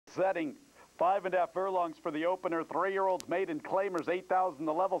Setting 5.5 furlongs for the opener. 3-year-olds, maiden claimers, 8,000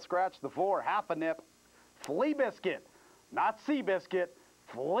 the level. Scratch the 4, half a nip. Fleabiscuit, not Seabiscuit,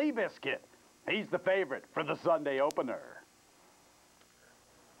 Fleabiscuit. He's the favorite for the Sunday opener.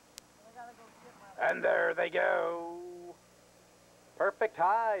 And there they go. Perfect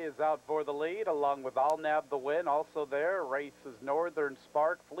High is out for the lead, along with I'll Nab the Win. Also there, races Northern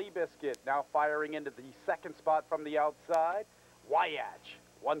Spark. Fleabiscuit now firing into the second spot from the outside. Wyatch,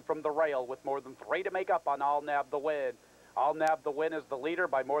 one from the rail with more than 3 to make up on I'll Nab the Win. I'll Nab the Win is the leader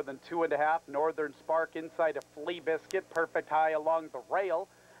by more than 2.5. Northern Spark inside of Fleabiscuit. Perfect High along the rail.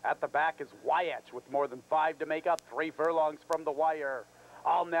 At the back is Wyatch with more than 5 to make up. 3 furlongs from the wire.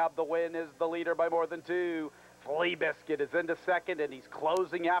 I'll Nab the Win is the leader by more than 2. Fleabiscuit is into second, and he's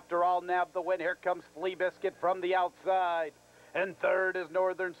closing after I'll Nab the Win. Here comes Fleabiscuit from the outside. And third is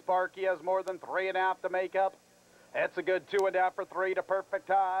Northern Spark. He has more than 3.5 to make up. It's a good 2.5 for 3 to Perfect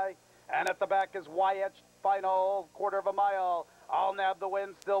High. And at the back is Wyatch, final 1/4 mile. I'll Nab the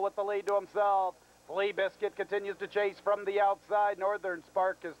Win still with the lead to himself. Fleabiscuit continues to chase from the outside. Northern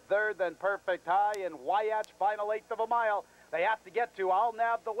Spark is third, then Perfect High, and Wyatch, final 1/8 mile. They have to get to I'll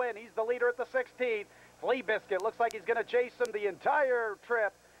Nab the Win. He's the leader at the 16th. Fleabiscuit looks like he's going to chase him the entire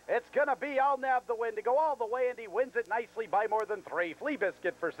trip. It's going to be I'll Nab the Win to go all the way, and he wins it nicely by more than 3.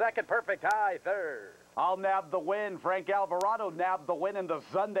 Fleabiscuit for second, Perfect High third. I'll Nab the Win. Frank Alvarado nabbed the win in the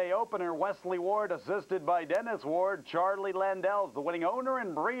Sunday opener. Wesley Ward assisted by Dennis Ward. Charlie Landell's the winning owner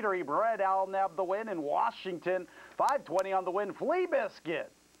and breeder. He bred I'll Nab the Win in Washington. 5:20 on the win. Fleabiscuit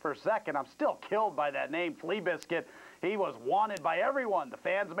for second. I'm still killed by that name, Fleabiscuit. He was wanted by everyone. The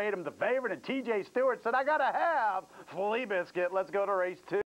fans made him the favorite, and TJ Stewart said, I got to have Fleabiscuit. Let's go to race 2.